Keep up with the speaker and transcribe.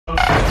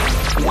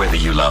Whether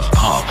you love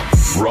pop,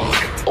 rock,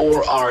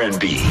 or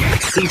R&B,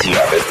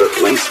 CTM is the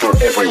place for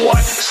everyone.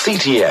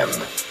 CTM.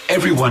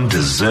 Everyone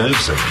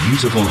deserves a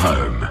beautiful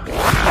home.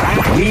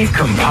 We've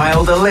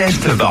compiled a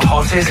list of the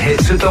hottest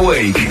hits of the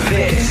week.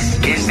 This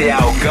is the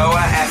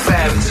Algoa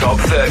FM Top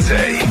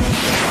 30.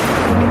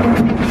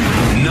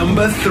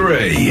 Number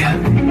 3.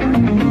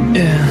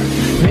 Yeah,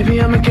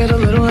 maybe I'ma get a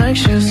little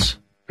anxious.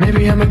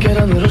 Maybe I'ma get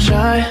a little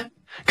shy.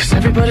 Cause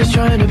everybody's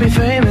trying to be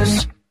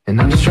famous,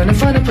 and I'm just trying to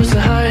find a place to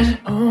hide.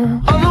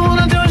 Oh, all I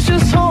wanna do is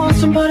just hold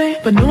somebody,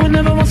 but no one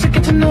ever wants to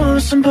get to know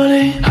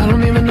somebody. I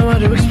don't even know how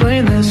to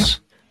explain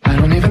this. I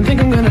don't even think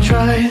I'm gonna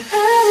try. And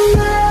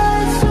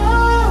that's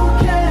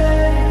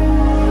okay.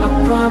 I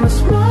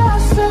promise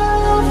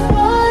myself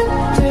one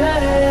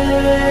day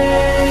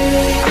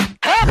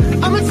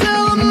I'ma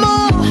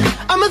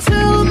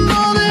tell them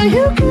all that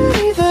you can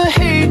either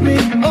hate me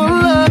or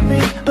love me,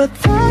 but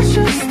that's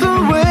just the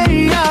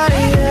way I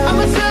am.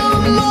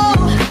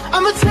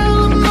 I'ma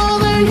tell them all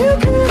that you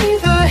can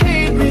either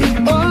hate me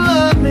or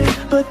love me,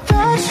 but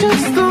that's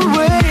just the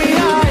way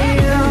I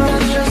am.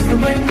 That's just the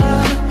way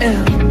I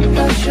am.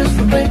 That's just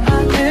the way I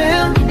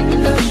am.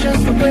 That's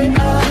just the way I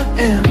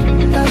am.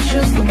 That's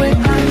just the way I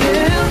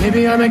am.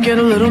 Maybe I might get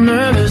a little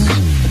nervous.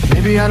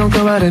 Maybe I don't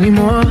go out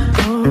anymore.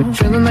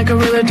 Feeling like I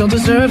really don't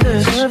deserve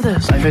this.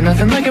 Life ain't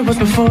nothing like it was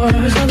before.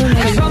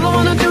 Cause all I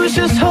wanna do is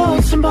just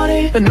hold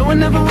somebody, but no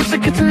one ever wants to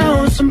get to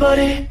know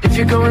somebody. If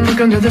you go and look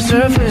under the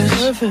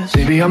surface,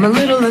 maybe I'm a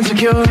little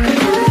insecure. And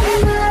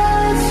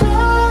that's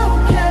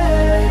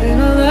okay. You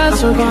know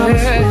that's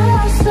okay.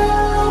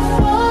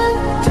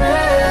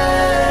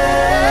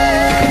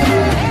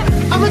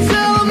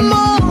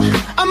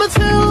 I'ma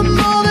tell them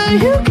all that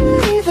you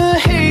can either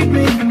hate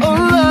me or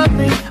love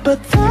me, but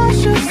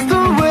that's just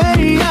the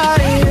way I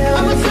am.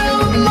 I'ma tell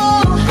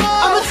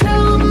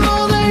them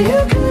all that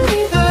you can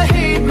either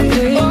hate me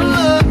or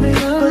love me,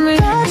 but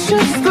that's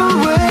just the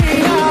way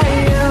I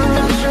am.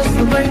 That's just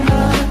the way I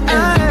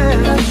am.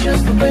 That's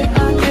just the way I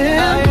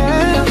am.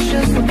 That's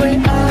just the way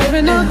I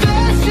am. No,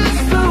 that's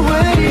just the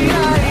way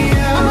I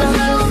am.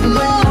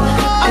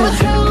 I'ma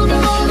tell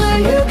them all that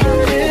you can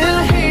either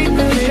hate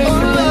me or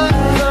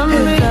love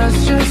me, that's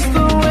just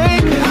the way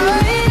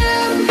I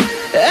am.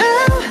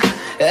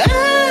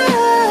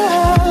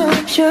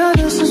 Yeah,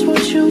 this is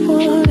what you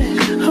wanted.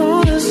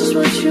 Oh, this is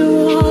what you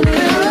wanted.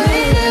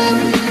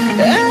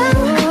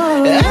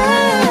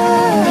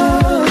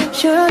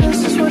 Yeah, this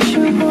is what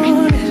you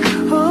wanted.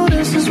 Oh,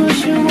 this is what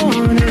you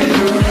wanted.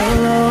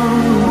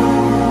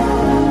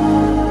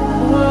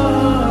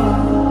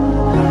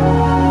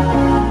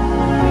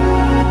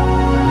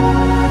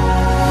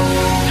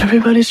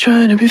 Everybody's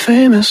trying to be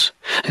famous,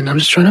 and I'm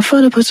just trying to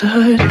find a place to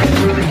hide.